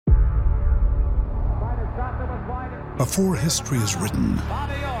Before history is written,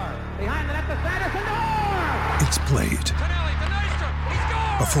 it's played.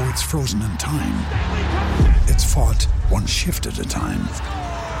 Before it's frozen in time, it's fought one shift at a time.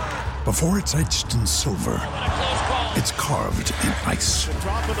 Before it's etched in silver, it's carved in ice.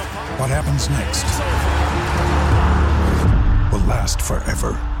 What happens next will last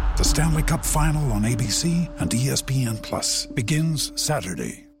forever. The Stanley Cup Final on ABC and ESPN Plus begins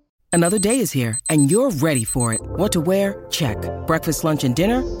Saturday. Another day is here, and you're ready for it. What to wear? Check. Breakfast, lunch, and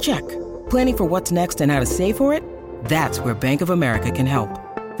dinner? Check. Planning for what's next and how to save for it? That's where Bank of America can help.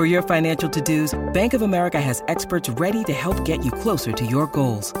 For your financial to-dos, Bank of America has experts ready to help get you closer to your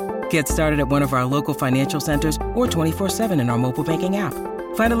goals. Get started at one of our local financial centers or 24/7 in our mobile banking app.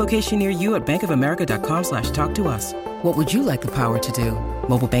 Find a location near you at bankofamerica.com/talktous. What would you like the power to do?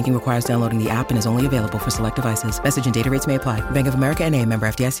 Mobile banking requires downloading the app and is only available for select devices. Message and data rates may apply. Bank of America N.A., member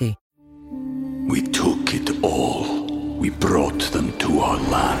FDIC. We took it all. We brought them to our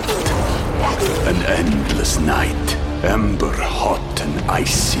land. An endless night, ember hot and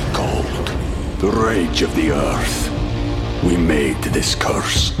icy cold. The rage of the earth. We made this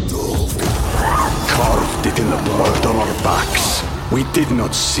curse. Carved it in the blood on our backs. We did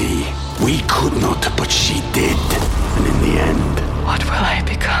not see. We could not, but she did. And in the end... What will I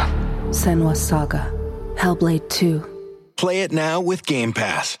become? Senua's Saga. Hellblade 2. Play it now with Game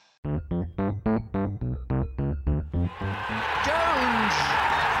Pass. Jones!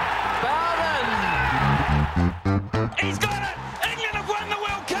 Bowden! He's got it! England have won the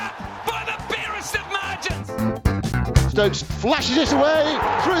World Cup by the barest of margins! Stokes flashes it away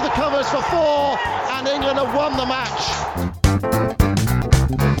through the covers for 4, and England have won the match.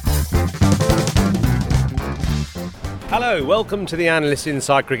 Hello, welcome to the Analysts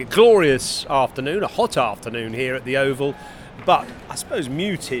Inside Cricket. Glorious afternoon, a hot afternoon here at the Oval, but I suppose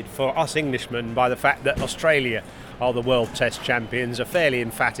muted for us Englishmen by the fact that Australia are the World Test champions. A fairly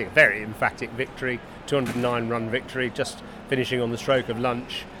emphatic, very emphatic victory, 209-run victory, just finishing on the stroke of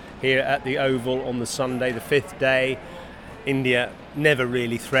lunch here at the Oval on the Sunday, the 5th day. India never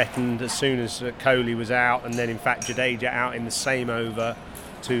really threatened as soon as Kohli was out, and then in fact Jadeja out in the same over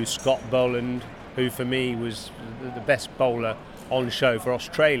to Scott Boland, who for me was the best bowler on show for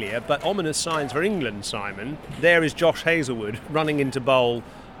Australia. But ominous signs for England, Simon. There is Josh Hazlewood running into bowl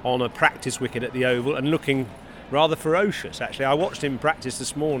on a practice wicket at the Oval and looking rather ferocious, actually. I watched him practice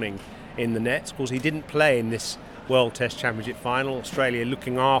this morning in the nets. Of course, he didn't play in this World Test Championship final. Australia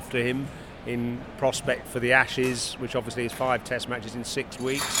looking after him in prospect for the Ashes, which obviously is 5 Test matches in 6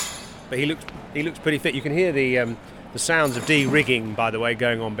 weeks. But he looks pretty fit. You can hear the sounds of de-rigging, by the way,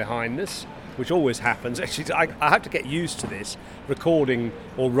 going on behind us, which always happens. Actually, I have to get used to this, recording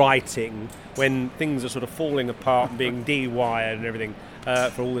or writing when things are sort of falling apart and being de-wired and everything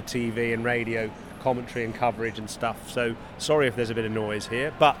for all the TV and radio commentary and coverage and stuff. So sorry if there's a bit of noise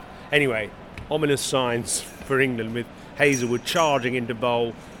here. But anyway, ominous signs for England with Hazlewood charging into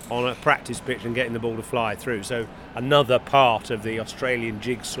bowl on a practice pitch and getting the ball to fly through. So another part of the Australian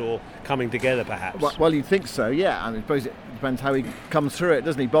jigsaw coming together, perhaps. Well, you'd think so, yeah. I suppose it depends how he comes through it,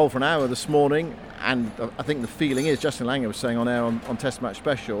 doesn't he? Bowled for an hour this morning, and I think the feeling is, Justin Langer was saying on air on Test Match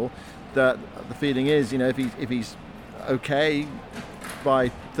Special, that the feeling is, if he's okay by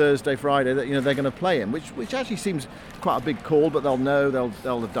Thursday, Friday, that they're going to play him, which actually seems quite a big call, but they'll know,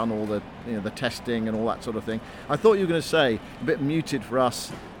 they'll have done all the the testing and all that sort of thing. I thought you were going to say a bit muted for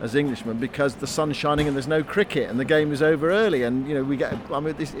us as Englishmen because the sun's shining and there's no cricket and the game is over early, and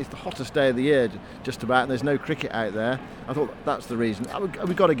it's the hottest day of the year just about, and there's no cricket out there. I thought that's the reason.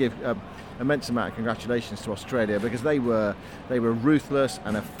 We've got to give immense amount of congratulations to Australia because they were ruthless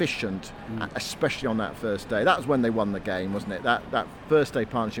and efficient, especially on that first day. That was when they won the game, wasn't it? That first day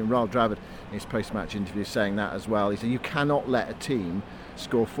partnership. Rahul Dravid in his post-match interview saying that as well. He said you cannot let a team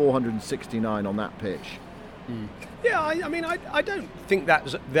score 469 on that pitch. Yeah, I don't think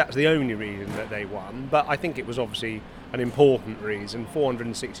that's the only reason that they won, but I think it was obviously an important reason.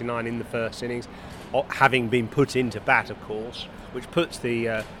 469 in the first innings, having been put into bat, of course, which puts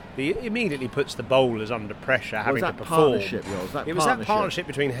immediately puts the bowlers under pressure, having to perform. It was that partnership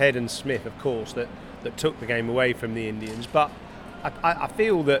between Head and Smith, of course, that took the game away from the Indians. But I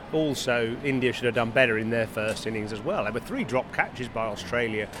feel that also India should have done better in their first innings as well. There were 3 drop catches by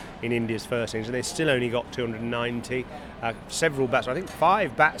Australia in India's first innings, and they still only got 290. Several batsmen, I think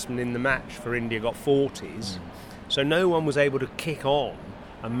 5 batsmen in the match for India got 40s. So no one was able to kick on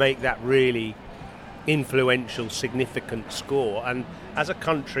and make that really influential, significant score. And as a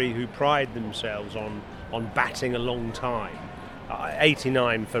country who pride themselves on batting a long time,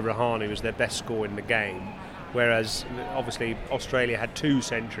 89 for Rahane was their best score in the game. whereas obviously Australia had 2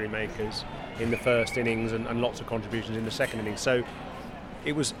 century makers in the first innings and lots of contributions in the second innings. So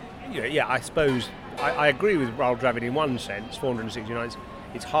it was, I suppose I agree with Rahul Dravid in one sense. 469,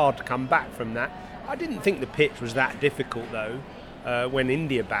 it's hard to come back from that. I didn't think the pitch was that difficult though when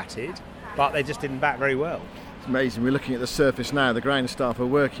India batted, but they just didn't bat very well. It's amazing. We're looking at the surface now. The ground staff are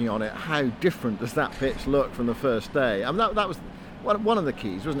working on it. How different does that pitch look from the first day? I mean, that was one of the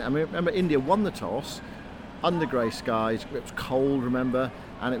keys, wasn't it? I mean, remember India won the toss under grey skies. It was cold, remember,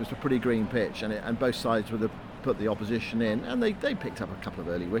 and it was a pretty green pitch, and both sides put the opposition in, and they picked up a couple of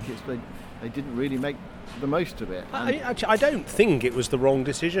early wickets. They didn't really make the most of it. I don't think it was the wrong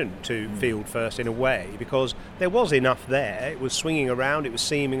decision to field first in a way, because there was enough there. It was swinging around, it was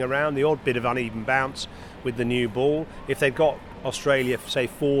seaming around, the odd bit of uneven bounce with the new ball. If they'd got Australia, say,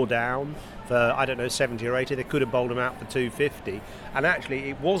 4 down for, 70 or 80, they could have bowled them out for 250. And actually,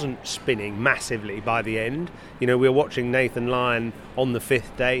 it wasn't spinning massively by the end. We were watching Nathan Lyon on the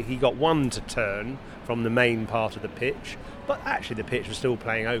 5th day. He got 1 to turn from the main part of the pitch, but actually the pitch was still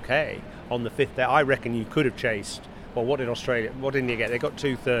playing okay on the 5th day. I reckon you could have chased. Well, what did India get? They got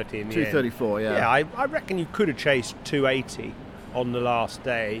 230 in the 234, end. Yeah, I reckon you could have chased 280 on the last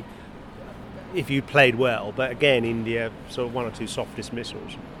day if you played well, but again, India sort of 1 or 2 soft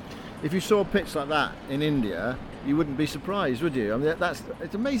dismissals. If you saw a pitch like that in India, you wouldn't be surprised, would you? I mean,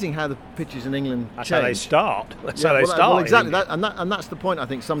 it's amazing how the pitches in England change. That's how they start. Well, exactly. And that's the point, I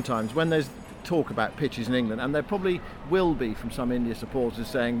think, sometimes when there's talk about pitches in England, and there probably will be from some India supporters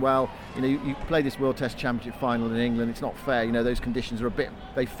saying, well, you play this World Test Championship final in England, it's not fair, those conditions are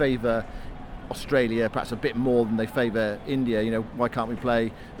they favour Australia perhaps a bit more than they favour India. Why can't we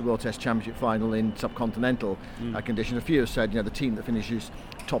play the World Test Championship final in subcontinental conditions? A few have said, the team that finishes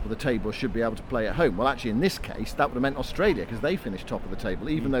top of the table should be able to play at home. Well, actually, in this case, that would have meant Australia, because they finished top of the table,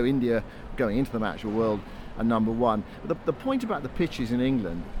 even though India, going into the match, were world and number 1. But the point about the pitches in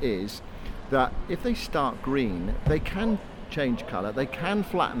England is that if they start green, they can change colour, they can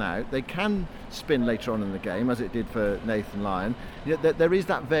flatten out, they can spin later on in the game, as it did for Nathan Lyon. There is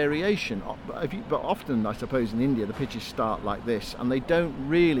that variation, but often, I suppose, in India the pitches start like this and they don't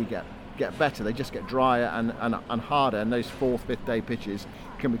really get better, they just get drier and harder, and those 4th, 5th day pitches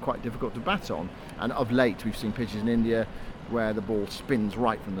can be quite difficult to bat on. And of late we've seen pitches in India where the ball spins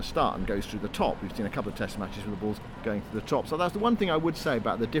right from the start and goes through the top. We've seen a couple of test matches where the ball's going through the top. So that's the one thing I would say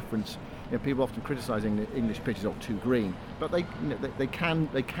about the difference. People often criticising the English pitches are too green, but they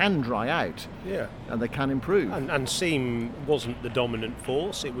can dry out, and they can improve. And seam wasn't the dominant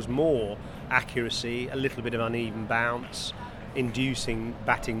force. It was more accuracy, a little bit of uneven bounce, inducing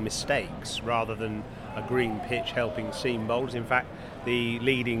batting mistakes rather than a green pitch helping seam bowlers. In fact, the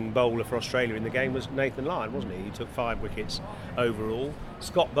leading bowler for Australia in the game was Nathan Lyon, wasn't he? He took 5 wickets overall.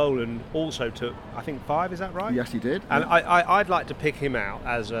 Scott Boland also took, I think, 5, is that right? Yes, he did. And I'd like to pick him out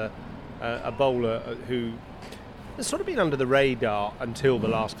as a bowler who has sort of been under the radar until the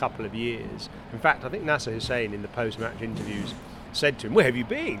last couple of years. In fact, I think Nasser Hussain in the post-match interviews said to him, "Where have you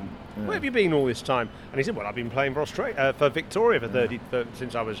been? Yeah. Where have you been all this time?" And he said, "Well, I've been playing for Australia, for Victoria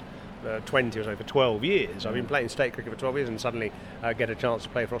since I was 20 or so, for 12 years. I've been playing state cricket for 12 years and suddenly get a chance to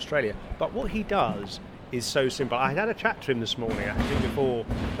play for Australia." But what he does is so simple. I had a chat to him this morning, actually, before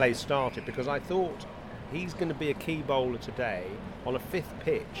play started, because I thought he's going to be a key bowler today on a 5th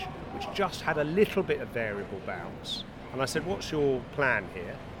pitch, which just had a little bit of variable bounce. And I said, "What's your plan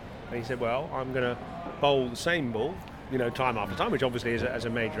here?" And he said, "Well, I'm going to bowl the same ball, time after time," which obviously is a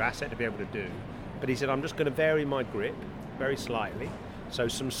major asset to be able to do. But he said, "I'm just going to vary my grip very slightly. So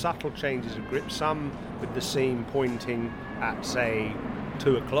some subtle changes of grip, some with the seam pointing at, say,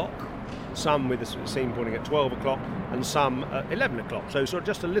 2 o'clock, some with the seam pointing at 12 o'clock, and some at 11 o'clock. So sort of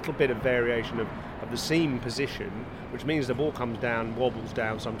just a little bit of variation of the seam position, which means the ball comes down, wobbles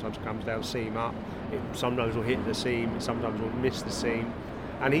down, sometimes comes down seam up. It sometimes will hit the seam, sometimes will miss the seam."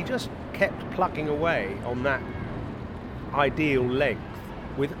 And he just kept plugging away on that ideal length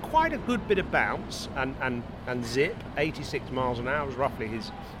with quite a good bit of bounce and zip. 86 miles an hour was roughly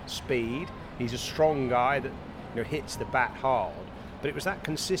his speed. He's a strong guy that hits the bat hard. But it was that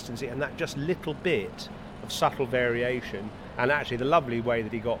consistency and that just little bit of subtle variation, and actually the lovely way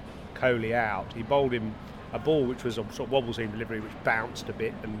that he got Kohli out. He bowled him a ball which was a sort of wobble seam delivery, which bounced a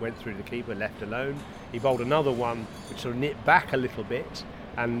bit and went through the keeper, left alone. He bowled another one which sort of nipped back a little bit,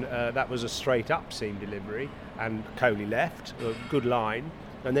 and that was a straight up seam delivery, and Kohli left, a good line.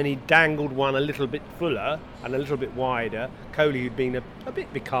 And then he dangled one a little bit fuller and a little bit wider. Kohli, who'd been a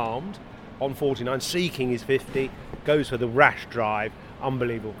bit becalmed on 49, seeking his 50, goes for the rash drive.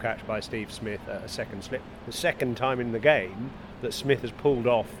 Unbelievable catch by Steve Smith, a second slip. The second time in the game that Smith has pulled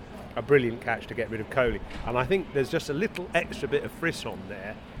off a brilliant catch to get rid of Kohli. And I think there's just a little extra bit of frisson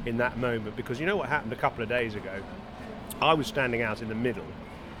there in that moment, because you know what happened a couple of days ago? I was standing out in the middle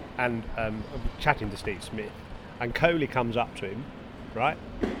and chatting to Steve Smith, and Kohli comes up to him, right,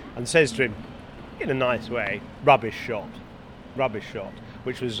 and says to him, in a nice way, rubbish shot,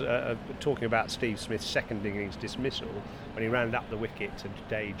 which was talking about Steve Smith's second innings dismissal when he rounded up the wicket to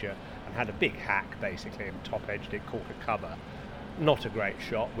Jadeja and had a big hack basically and top-edged it, caught a cover. Not a great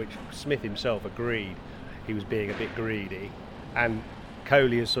shot, which Smith himself agreed he was being a bit greedy, and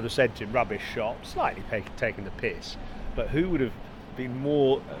Kohli has sort of said to him, rubbish shot, slightly taking the piss, but who would have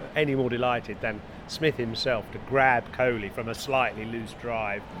been any more delighted than Smith himself to grab Kohli from a slightly loose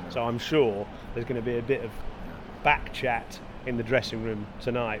drive? So I'm sure there's going to be a bit of back chat in the dressing room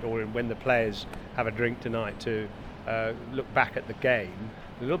tonight, or when the players have a drink tonight, to look back at the game.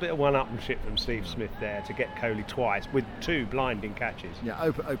 A little bit of one-upmanship from Steve Smith there to get Kohli twice with 2 blinding catches. Yeah,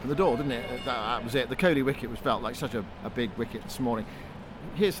 open the door, didn't it? That was it. The Kohli wicket felt like such a big wicket this morning.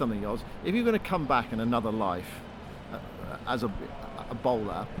 Here's something, Oz. If you're going to come back in another life as a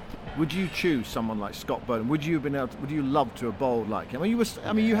bowler, would you choose someone like Scott Boland? Would you love to have bowled like him?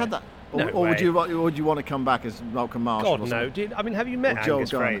 You had that. Or would you want to come back as Malcolm Marshall? God, no. Have you met Angus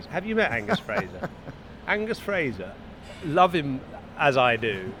Fraser? Have you met Angus Fraser? Angus Fraser, love him as I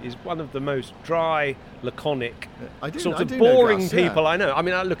do, is one of the most dry, laconic, boring people I know. I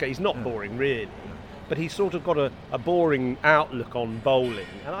mean, look, he's not boring really, but he's sort of got a boring outlook on bowling,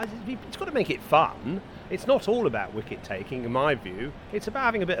 and it's got to make it fun. It's not all about wicket taking, in my view. It's about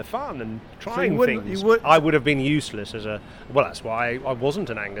having a bit of fun and trying things. I would have been useless that's why I wasn't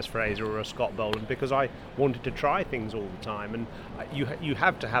an Angus Fraser or a Scott Boland, because I wanted to try things all the time, and you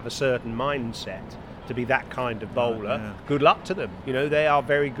have to have a certain mindset to be that kind of bowler. Yeah. Good luck to them. They are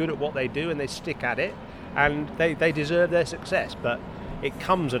very good at what they do and they stick at it, and they deserve their success, but it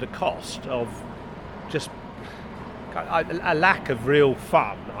comes at a cost of just a lack of real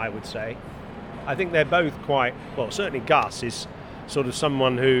fun, I would say. I think they're both quite, well, certainly Gus is sort of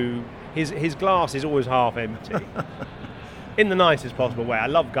someone who his glass is always half empty. In the nicest possible way. I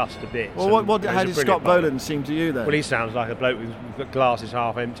love Gus to bits. Well, how does Scott Boland seem to you then? Well, he sounds like a bloke whose glass is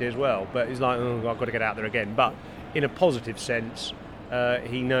half empty as well, but he's like, I've got to get out there again. But in a positive sense,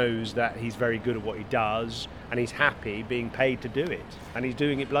 he knows that he's very good at what he does, and he's happy being paid to do it, and he's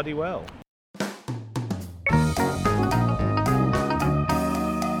doing it bloody well.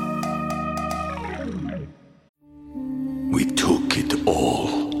 We took it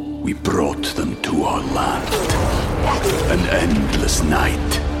all. We brought them to our land. An endless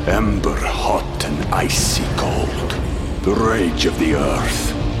night, ember hot and icy cold. The rage of the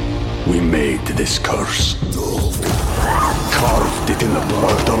earth. We made this curse. Carved it in the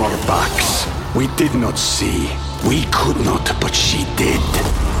blood on our backs. We did not see. We could not, but she did.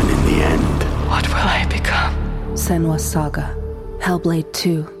 And in the end... What will I become? Senua's Saga. Hellblade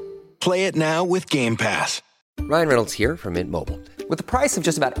 2. Play it now with Game Pass. Ryan Reynolds here from Mint Mobile. With the price of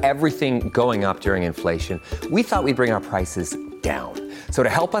just about everything going up during inflation, we thought we'd bring our prices down. So to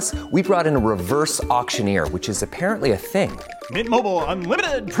help us, we brought in a reverse auctioneer, which is apparently a thing. Mint Mobile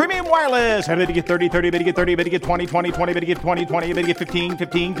Unlimited Premium Wireless. How to get 30, 30, bit to get 30, bit to get 20, 20, 20, bit to get 20, 20, bit to get 15,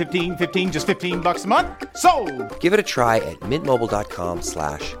 15, 15, 15, just $15 a month? Sold! Give it a try at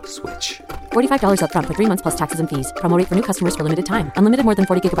mintmobile.com/switch. $45 up front for 3 months plus taxes and fees. Promo rate for new customers for limited time. Unlimited more than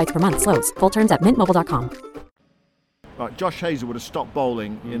 40 gigabytes per month. Slows full terms at mintmobile.com. Right, Josh Hazlewood has stopped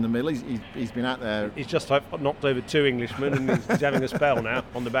bowling in the middle. He's been out there. He's just knocked over 2 Englishmen and he's having a spell now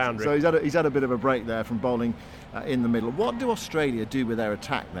on the boundary. So he's had a bit of a break there from bowling in the middle. What do Australia do with their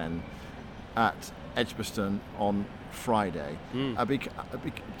attack then at Edgbaston on Friday?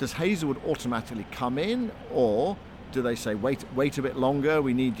 Does Hazlewood automatically come in, or do they say wait a bit longer?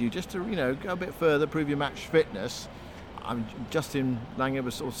 We need you just to go a bit further, prove your match fitness. Justin Langer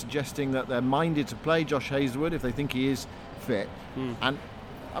was sort of suggesting that they're minded to play Josh Hazlewood if they think he is fit. And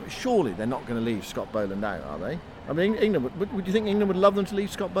surely they're not going to leave Scott Boland out, are they? I mean, England would you think England would love them to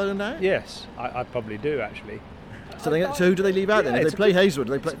leave Scott Boland out? Yes, I probably do actually. So who do they leave out then? If they play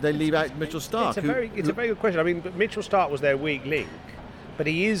Hazlewood, they leave out Mitchell Starc. It's a very good question. I mean, Mitchell Starc was their weak link, but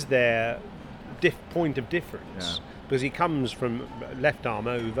he is their point of difference because he comes from left arm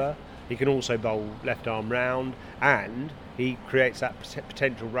over. He can also bowl left arm round, and he creates that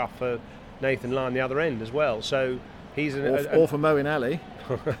potential rough for Nathan Lyon the other end as well. So he's or for Moeen Ali,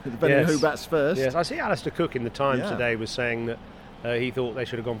 depending on who bats first. Yes, I see Alistair Cook in the Times today was saying that he thought they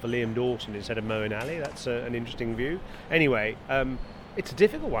should have gone for Liam Dawson instead of Moeen Ali. That's an interesting view. Anyway, it's a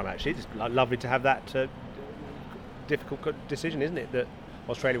difficult one actually. It's lovely to have that difficult decision, isn't it, that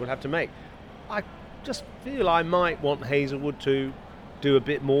Australia will have to make. I just feel I might want Hazlewood to do a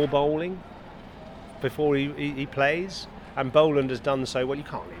bit more bowling before he plays. And Boland has done so well. You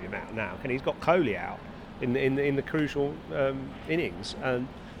can't leave him out now, can he? He's got Kohli out in the crucial innings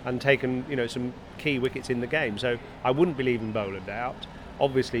and taken some key wickets in the game. So I wouldn't be leaving Boland out.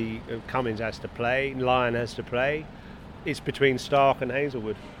 Obviously, Cummins has to play. Lyon has to play. It's between Stark and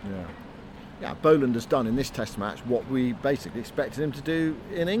Hazelwood. Yeah, Boland has done in this Test match what we basically expected him to do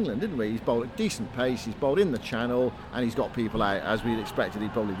in England, didn't we? He's bowled at decent pace, he's bowled in the channel, and he's got people out as we'd expected he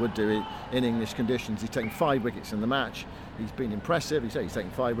probably would do in English conditions. He's taken 5 wickets in the match. He's been impressive. He's taken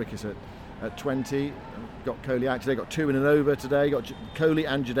 5 wickets at 20. Got Kohli out today, got 2 in an over today. Got Kohli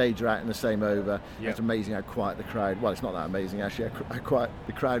and Jadeja out in the same over. Yep. It's amazing how quiet the crowd. Well, it's not that amazing actually how quiet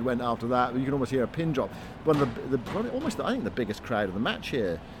the crowd went after that. You can almost hear a pin drop. One of I think the biggest crowd of the match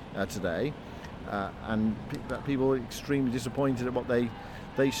here today. And people were extremely disappointed at what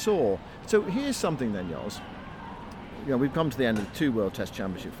they saw. So here's something then, Yoz. We've come to the end of the 2 World Test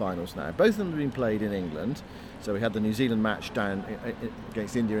Championship finals now. Both of them have been played in England. So we had the New Zealand match down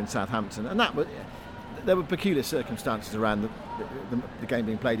against India in Southampton, and there were peculiar circumstances around the game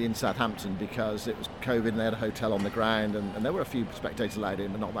being played in Southampton because it was COVID and they had a hotel on the ground, and there were a few spectators allowed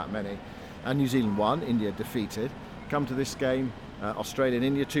in, but not that many. And New Zealand won, India defeated. Come to this game, Australia and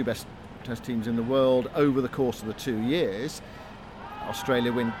India, 2 best Test teams in the world over the course of the 2 years.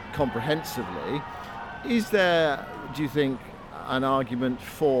 Australia win comprehensively. Is there, do you think, an argument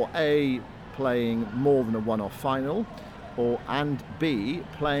for A, playing more than a one-off final, and B,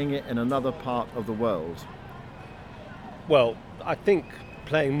 playing it in another part of the world? Well, I think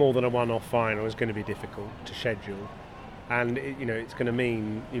playing more than a one-off final is going to be difficult to schedule, and it's going to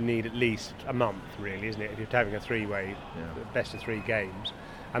mean you need at least a month, really, isn't it? If you're having a 3-way, best of 3 games.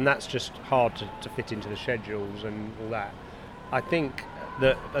 And that's just hard to fit into the schedules and all that. I think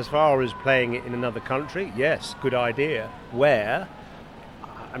that as far as playing it in another country, yes, good idea. Where,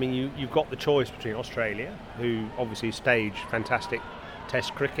 you've got the choice between Australia, who obviously stage fantastic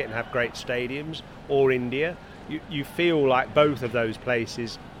Test cricket and have great stadiums, or India. You feel like both of those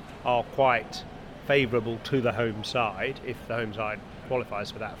places are quite favourable to the home side, if the home side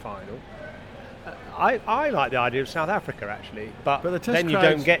qualifies for that final. I like the idea of South Africa actually, but the then you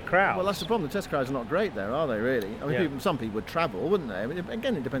don't get crowds. Well, that's the problem. The Test crowds are not great there, are they? Really? Some people would travel, wouldn't they?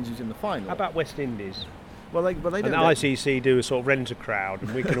 Again, it depends who's in the final. How about West Indies? Well, they don't. And the ICC do a sort of rent-a-crowd,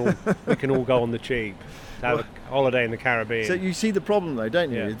 and we can all go on the cheap to have a holiday in the Caribbean. So you see the problem, though,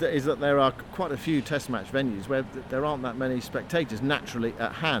 don't you? Yeah. Is that there are quite a few Test match venues where there aren't that many spectators naturally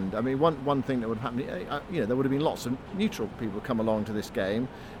at hand. One thing that would have happened, there would have been lots of neutral people come along to this game.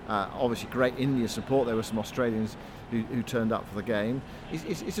 Obviously, great India support. There were some Australians who turned up for the game.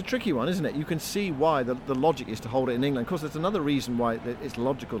 It's a tricky one, isn't it? You can see why the logic is to hold it in England. Of course, there's another reason why it's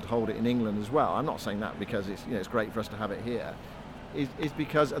logical to hold it in England as well. I'm not saying that because it's great for us to have it here. Is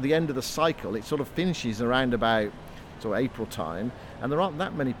because at the end of the cycle, it sort of finishes around about sort of April time, and there aren't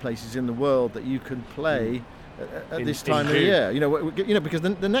that many places in the world that you can play at this time of the year. Because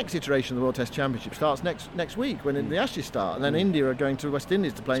the next iteration of the World Test Championship starts next week when the Ashes start, and then India are going to West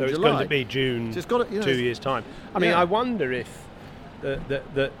Indies to play in July. So it's going to be June, so 2 years' time. I wonder if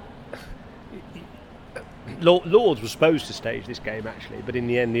Lords was supposed to stage this game actually, but in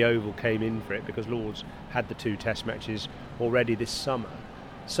the end the Oval came in for it because Lords had the 2 Test matches already this summer.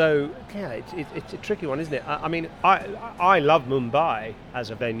 So it's a tricky one, isn't it? I love Mumbai as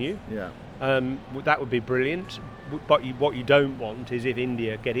a venue. Yeah. That would be brilliant, but what you don't want is if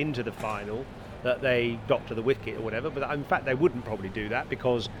India get into the final that they doctor the wicket or whatever, but in fact they wouldn't probably do that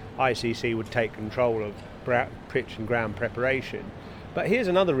because ICC would take control of pitch and ground preparation. But here's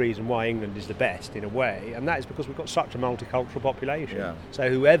another reason why England is the best in a way, and that is because we've got such a multicultural population. Yeah. So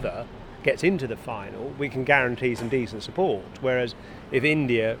whoever gets into the final, we can guarantee some decent support, whereas if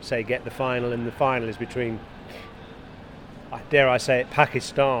India, say, get the final and the final is between, dare I say it,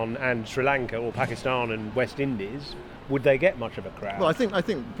 Pakistan and Sri Lanka, or Pakistan and West Indies, would they get much of a crowd? Well, I think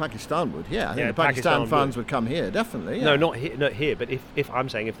Pakistan would. Yeah, I think the Pakistan fans would come here definitely. Yeah. No, not here. But if I'm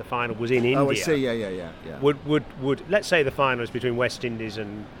saying if the final was in India, I see. Yeah. Would let's say the final is between West Indies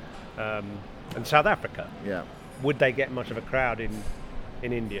and South Africa. Yeah. Would they get much of a crowd in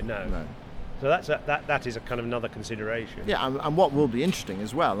India? No. So that is a kind of another consideration. Yeah, and what will be interesting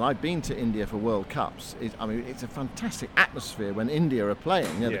as well, and I've been to India for World Cups, it's a fantastic atmosphere when India are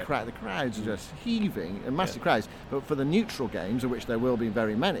playing. The crowds are just heaving, and massive crowds. But for the neutral games, of which there will be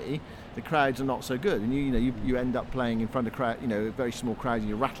very many, the crowds are not so good, and you end up playing in front of very small crowds, and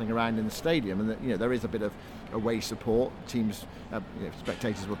you're rattling around in the stadium, and there is a bit of away support. Teams,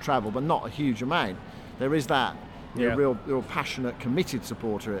 spectators will travel, but not a huge amount. There is that. Real passionate, committed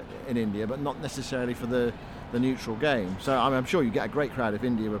supporter in India, but not necessarily for the the neutral game. So I'm sure you get a great crowd if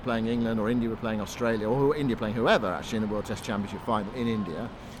India were playing England or India were playing Australia or India playing whoever actually in the World Test Championship final in India.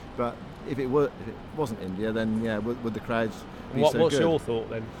 But if it wasn't India, then would the crowds be so good? What's your thought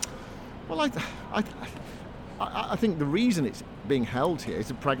then? Well, I think the reason it's being held here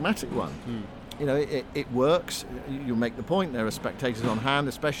is a pragmatic one. You know, it works. You make the point there are spectators on hand,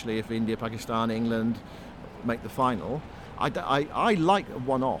 especially if India, Pakistan, England make the final. I like a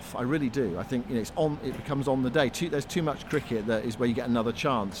one-off. I really do. I think it becomes on the day. There's too much cricket that is where you get another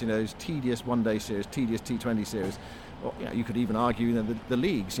chance. You know, there's tedious one-day series, tedious T20 series. Or, you know, you could even argue the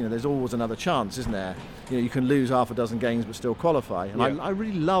leagues. You know, there's always another chance, isn't there? You know, you can lose half a dozen games but still qualify. And I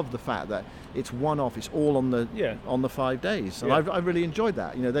really love the fact that it's one-off. It's all on the 5 days. And I really enjoyed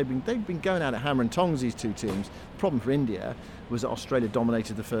that. You know, they've been going out at hammer and tongs, these two teams. The problem for India was that Australia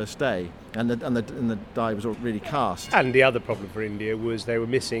dominated the first day, and the die was really cast. And the other problem for India was they were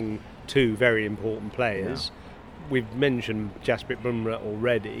missing two very important players. Yeah. We've mentioned Jasprit Bumrah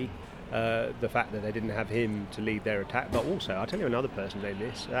already. The fact that they didn't have him to lead their attack, but also I'll tell you another person they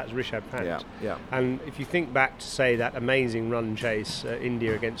missed. That's Rishabh Pant. Yeah. And if you think back to say that amazing run chase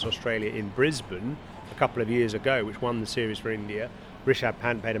India against Australia in Brisbane a couple of years ago, which won the series for India, Rishabh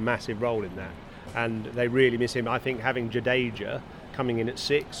Pant played a massive role in that, and they really miss him. I think having Jadeja coming in at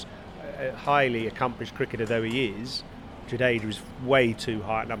 6, a highly accomplished cricketer though he is, Jadeja is way too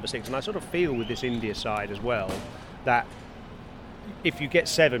high at number 6, and I sort of feel with this India side as well that if you get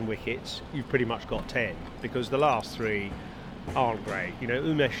 7 wickets, you've pretty much got 10, because the last 3 aren't great. You know,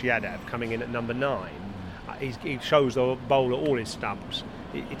 Umesh Yadav coming in at number 9, he shows the bowler all his stumps.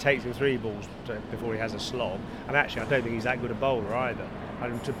 It takes him 3 balls before he has a slog, and actually I don't think he's that good a bowler either.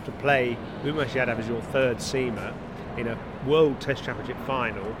 And to play Umesh Yadav as your third seamer in a World Test Championship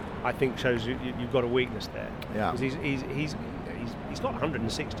final, I think shows you've got a weakness there. Yeah. Because he's got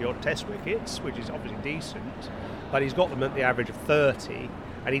 160 odd Test wickets, which is obviously decent, but he's got them at the average of 30,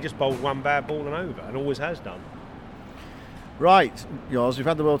 and he just bowled one bad ball and over, and always has done. Right, Yoz, we've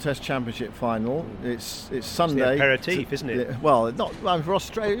had the World Test Championship final. It's Sunday. It's the aperitif, isn't it? Well, not for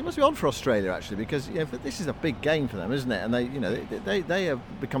Australia. It must be odd for Australia actually, because this is a big game for them, isn't it? And they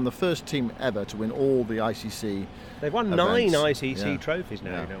have become the first team ever to win all the ICC. They've won events. 9 ICC trophies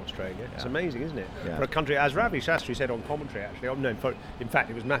now in Australia. It's amazing, isn't it? Yeah. For a country, as Ravi Shastri said on commentary, actually. In fact,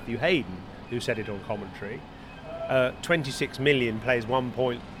 it was Matthew Hayden who said it on commentary. 26 million plays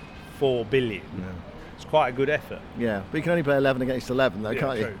 1.4 billion. Yeah. It's quite a good effort. Yeah, but you can only play 11 against 11 though,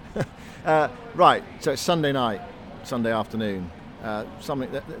 can't true. you? Right, so it's Sunday night, Sunday afternoon.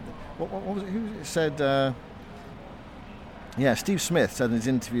 Something that what was it? Who said? Steve Smith said in his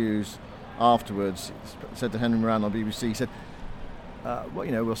interviews afterwards, said to Henry Moran on BBC, he said,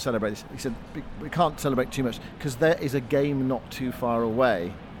 we'll celebrate this. He said, we can't celebrate too much because there is a game not too far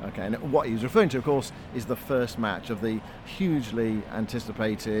away. Okay, and what he's referring to, of course, is the first match of the hugely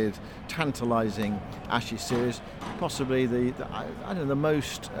anticipated, tantalising Ashes series, possibly the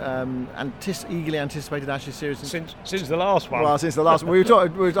most eagerly anticipated Ashes series since the last one. Well, since the last one, I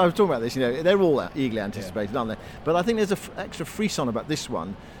was talking about this. They're all eagerly anticipated, aren't they? But I think there's an extra frisson about this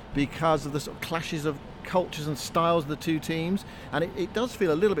one because of the sort of clashes of cultures and styles of the two teams, and it does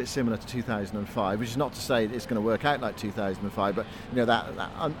feel a little bit similar to 2005, which is not to say it's going to work out like 2005, but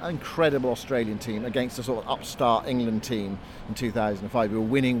that incredible Australian team against a sort of upstart England team in 2005 who were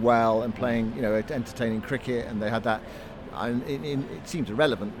winning well and playing entertaining cricket, and they had that. And it seems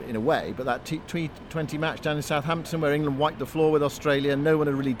irrelevant in a way, but that T20 match down in Southampton where England wiped the floor with Australia, no one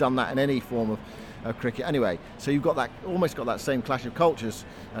had really done that in any form of cricket. Anyway, so you've got that same clash of cultures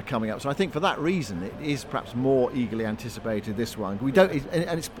coming up. So I think for that reason, it is perhaps more eagerly anticipated, this one.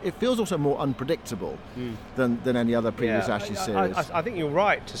 It feels also more unpredictable than any other previous Ashes series. I think you're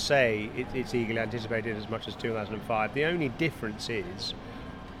right to say it's eagerly anticipated as much as 2005. The only difference is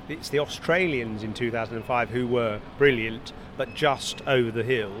it's the Australians in 2005 who were brilliant, but just over the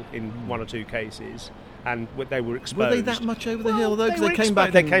hill in one or two cases, and they were exposed. Were they that much over the hill though? Because they came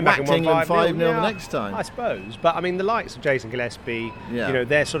back and whacked England 5-0 the next time. I suppose, but I mean the likes of Jason Gillespie,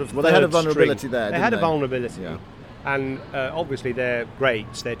 they're sort of they had a vulnerability there. They had a vulnerability, and obviously their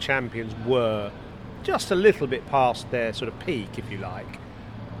greats, their champions were just a little bit past their sort of peak, if you like.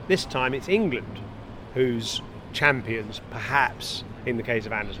 This time it's England whose champions, perhaps in the case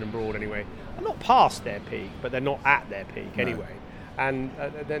of Anderson and Broad anyway, are not past their peak, but they're not at their peak anyway. and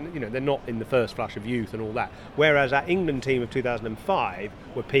then they're not in the first flush of youth and all that. Whereas our England team of 2005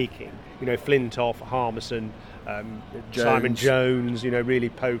 were peaking. Flintoff, Harmison, Simon Jones. Really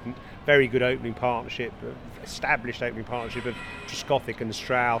potent, very good opening partnership, established opening partnership of Trescothick and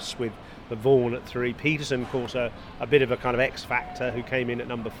Strauss with the Vaughan at 3. Peterson, of course, a bit of a kind of X factor who came in at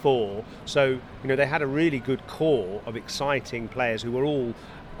number 4. So, they had a really good core of exciting players who were all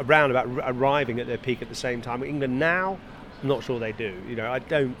around about arriving at their peak at the same time. England now, I'm not sure they do. I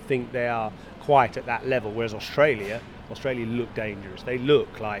don't think they are quite at that level, whereas Australia look dangerous. They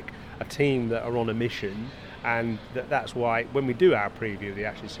look like a team that are on a mission, and that's why when we do our preview of the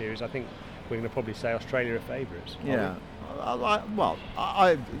Ashes series, I think we're going to probably say Australia are favourites. Yeah.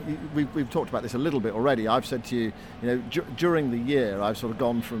 We've talked about this a little bit already. I've said to you, during the year, I've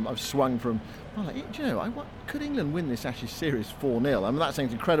swung from, could England win this Ashes series 4-0? I mean, that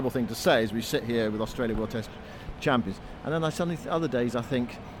seems an incredible thing to say as we sit here with Australia World Test champions. And then other days I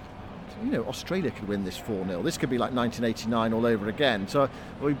think, Australia could win this 4-0. This could be like 1989 all over again. So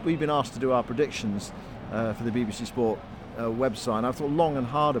we've been asked to do our predictions for the BBC Sport website, and I've thought long and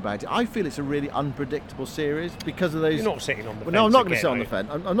hard about it. I feel it's a really unpredictable series because of those. You're not sitting on the fence. No, I'm not going to sit on the fence.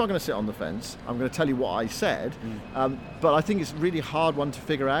 I'm not going to sit on the fence. I'm going to tell you what I said. But I think it's a really hard one to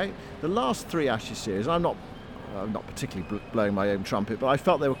figure out. The last 3 Ashes series, I'm not particularly blowing my own trumpet, but I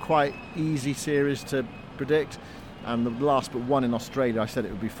felt they were quite easy series to predict. And the last but one in Australia, I said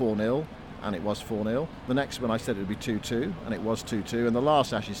it would be 4-0, and it was 4-0. The next one I said it would be 2-2, and it was 2-2. And the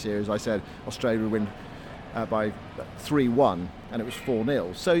last Ashes series, I said Australia would win by 3-1, and it was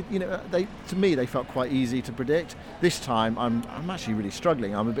 4-0. So to me they felt quite easy to predict. This time I'm actually really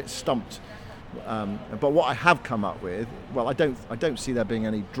struggling. I'm a bit stumped. But what I have come up with, well, I don't see there being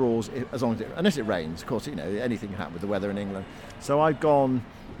any draws as long as unless it rains. Of course, anything can happen with the weather in England. So I've gone,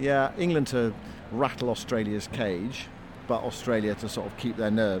 England to rattle Australia's cage, but Australia to sort of keep their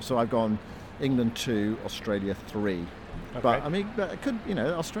nerve. So I've gone England 2, Australia 3. Okay. But it could,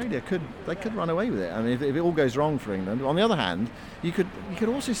 Australia could run away with it. I mean, if it all goes wrong for England. On the other hand, you could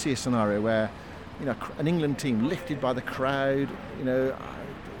also see a scenario where, an England team lifted by the crowd,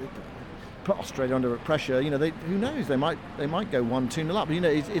 put Australia under pressure. Who knows? They might go 1-2-0 up.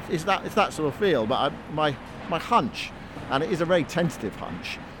 It's that sort of feel. But my hunch, and it is a very tentative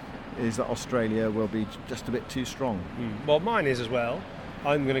hunch, is that Australia will be just a bit too strong. Well, mine is as well.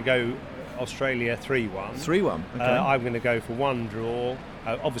 I'm going to go Australia 3-1. 3-1. Okay. I'm going to go for 1 draw.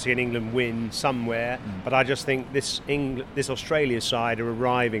 Obviously, an England win somewhere, but I just think this Australia side are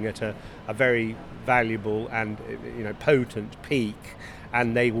arriving at a very valuable and potent peak,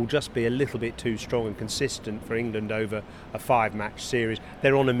 and they will just be a little bit too strong and consistent for England over a 5-match series.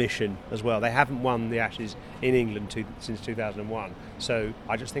 They're on a mission as well. They haven't won the Ashes in England since 2001. So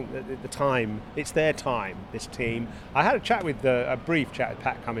I just think that it's their time, this team. I had a brief chat with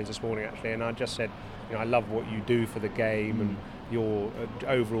Pat Cummins this morning, actually, and I just said, I love what you do for the game and your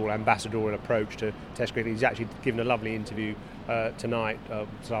overall ambassadorial approach to Test cricket. He's actually given a lovely interview tonight,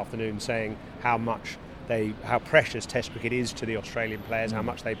 this afternoon, saying how precious Test cricket is to the Australian players, how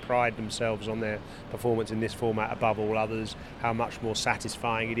much they pride themselves on their performance in this format above all others, how much more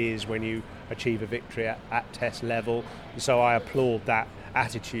satisfying it is when you achieve a victory at Test level. So I applaud that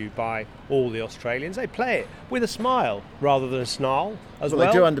attitude by all the Australians. They play it with a smile rather than a snarl as well.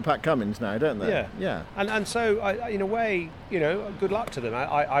 They do under Pat Cummins now, don't they? Yeah. And so, in a way, good luck to them.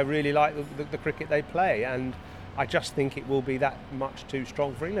 I really like the cricket they play, and I just think it will be that much too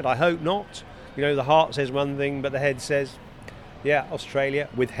strong for England. I hope not. The heart says one thing, but the head says, Australia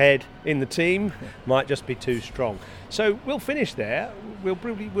with head in the team might just be too strong. So we'll finish there. We'll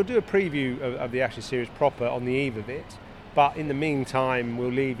do a preview of the Ashes series proper on the eve of it. But in the meantime,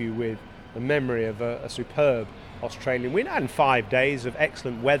 we'll leave you with the memory of a superb Australian win and 5 days of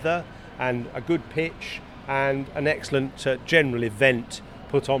excellent weather and a good pitch and an excellent general event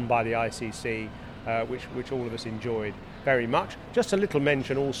put on by the ICC, which all of us enjoyed very much. Just a little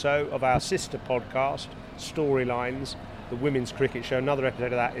mention also of our sister podcast, Storylines, the Women's Cricket Show. Another episode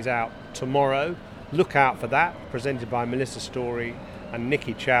of that is out tomorrow. Look out for that, presented by Melissa Story and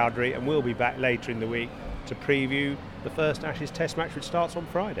Nikki Chowdhury, and we'll be back later in the week to preview the first Ashes Test match, which starts on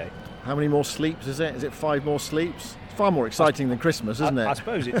Friday. How many more sleeps is it? Is it 5 more sleeps? It's far more exciting than Christmas, isn't it? I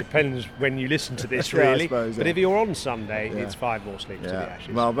suppose it depends when you listen to this, really. I suppose, but if you're on Sunday, it's 5 more sleeps to the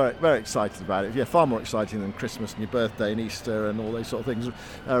Ashes. Well, very, very excited about it. Yeah, far more exciting than Christmas and your birthday and Easter and all those sort of things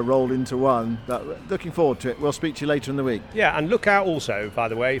rolled into one. But looking forward to it. We'll speak to you later in the week. Yeah, and look out also, by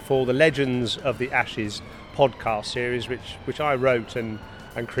the way, for the Legends of the Ashes podcast series, which I wrote and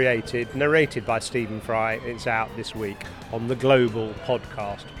created, narrated by Stephen Fry. It's out this week on the global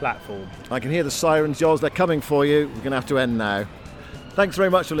podcast platform. I can hear the sirens, Jules. They're coming for you. We're going to have to end now. Thanks very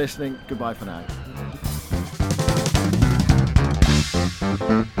much for listening. Goodbye for now.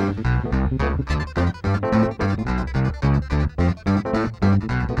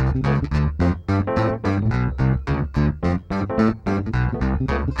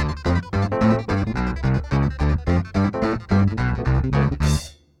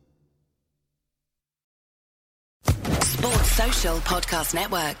 Sports Social Podcast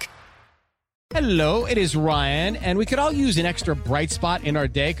Network. Hello, it is Ryan, and we could all use an extra bright spot in our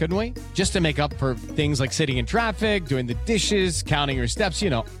day, couldn't we? Just to make up for things like sitting in traffic, doing the dishes, counting your steps,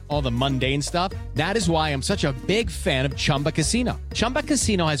 all the mundane stuff. That is why I'm such a big fan of Chumba Casino. Chumba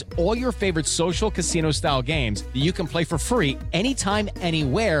Casino has all your favorite social casino-style games that you can play for free anytime,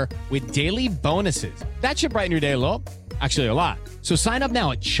 anywhere with daily bonuses. That should brighten your day a little. Actually, a lot. So sign up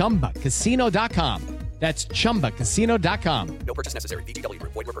now at ChumbaCasino.com. That's ChumbaCasino.com. No purchase necessary. VGW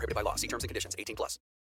Group. Void where prohibited by law. See terms and conditions. 18+.